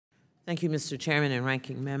Thank you, Mr. Chairman and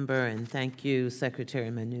Ranking Member, and thank you, Secretary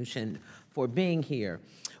Mnuchin, for being here.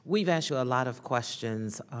 We've asked you a lot of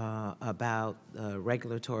questions about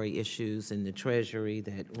regulatory issues in the Treasury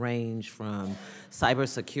that range from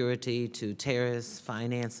cybersecurity to terrorist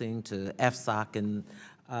financing to FSOC and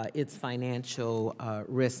its financial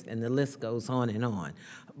risk, and the list goes on and on.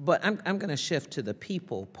 But I'm going to shift to the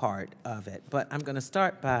people part of it. But I'm going to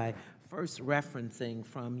start by first referencing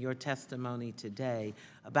from your testimony today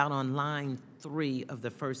about on line 3 of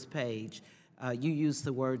the first page, you used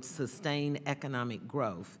the word sustained economic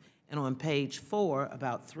growth. And on page 4,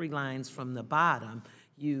 about 3 lines from the bottom,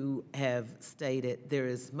 you have stated there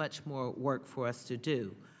is much more work for us to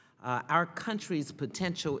do. Our country's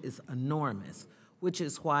potential is enormous, which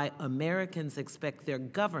is why Americans expect their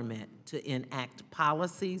government to enact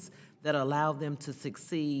policies that allow them to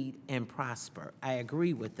succeed and prosper. I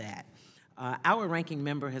agree with that. Our ranking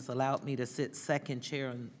member has allowed me to sit second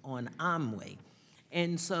chair on OMWI.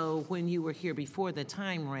 And so when you were here before, the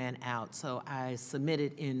time ran out, so I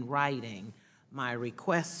submitted in writing my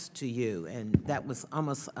request to you, and that was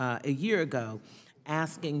almost a year ago,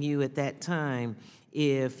 asking you at that time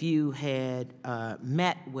if you had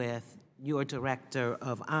met with your director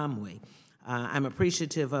of OMWI. I'm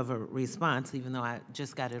appreciative of a response, even though I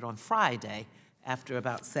just got it on Friday after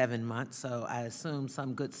about 7 months, so I assume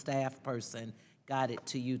some good staff person got it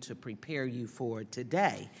to you to prepare you for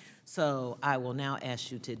today. So I will now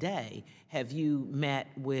ask you today, have you met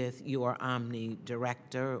with your OMNI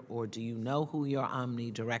director, or do you know who your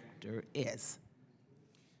OMNI director is?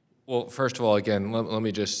 Well, first of all, again, let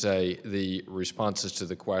me just say the responses to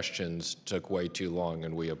the questions took way too long,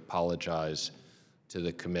 and we apologize to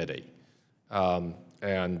the committee. As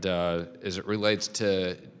it relates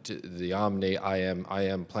to the OMNI, I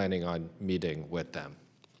am planning on meeting with them.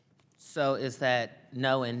 So is that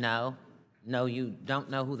no and no? No, you don't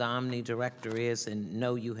know who the OMNI director is, and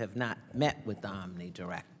no, you have not met with the OMNI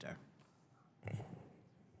director.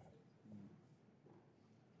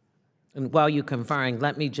 And while you're conferring,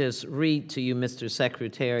 let me just read to you, Mr.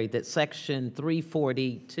 Secretary, that Section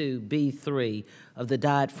 342B3 of the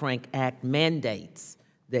Dodd-Frank Act mandates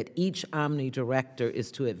that each OMNI director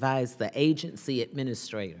is to advise the agency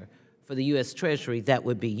administrator for the U.S. Treasury, that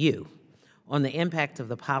would be you, on the impact of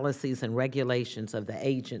the policies and regulations of the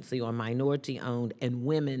agency on minority-owned and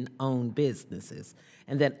women-owned businesses,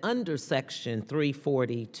 and that under Section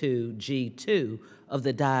 342G2 of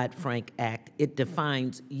the Dodd-Frank Act, it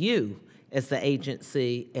defines you as the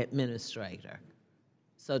agency administrator.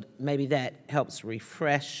 So maybe that helps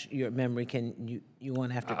refresh your memory. Can you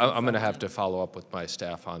want to have to? I'm going to have to follow up with my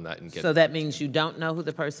staff on that and get. So that means you don't know who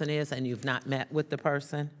the person is, and you've not met with the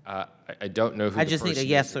person? I don't know who. I just need a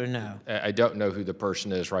yes or no. I don't know who the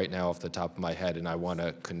person is right now off the top of my head, and I want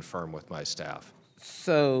to confirm with my staff.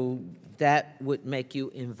 So that would make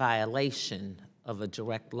you in violation of a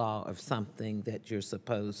direct law of something that you're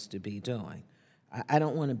supposed to be doing. I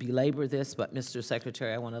don't want to belabor this, but Mr.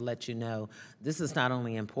 Secretary, I want to let you know this is not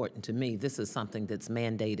only important to me, this is something that's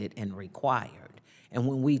mandated and required. And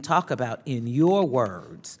when we talk about, in your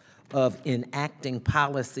words, of enacting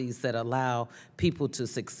policies that allow people to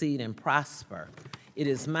succeed and prosper, it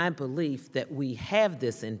is my belief that we have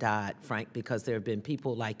this in Dodd-Frank because there have been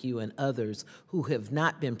people like you and others who have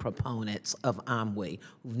not been proponents of OMWI,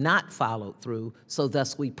 who've not followed through, so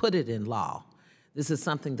thus we put it in law. This is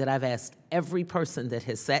something that I've asked every person that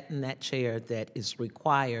has sat in that chair that is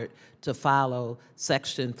required to follow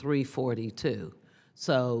Section 342.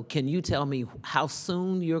 So can you tell me how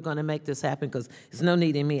soon you're going to make this happen? Because there's no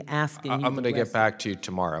need in me asking you. I'm going to get back to you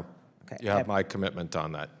tomorrow. Okay. You have my commitment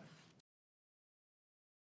on that.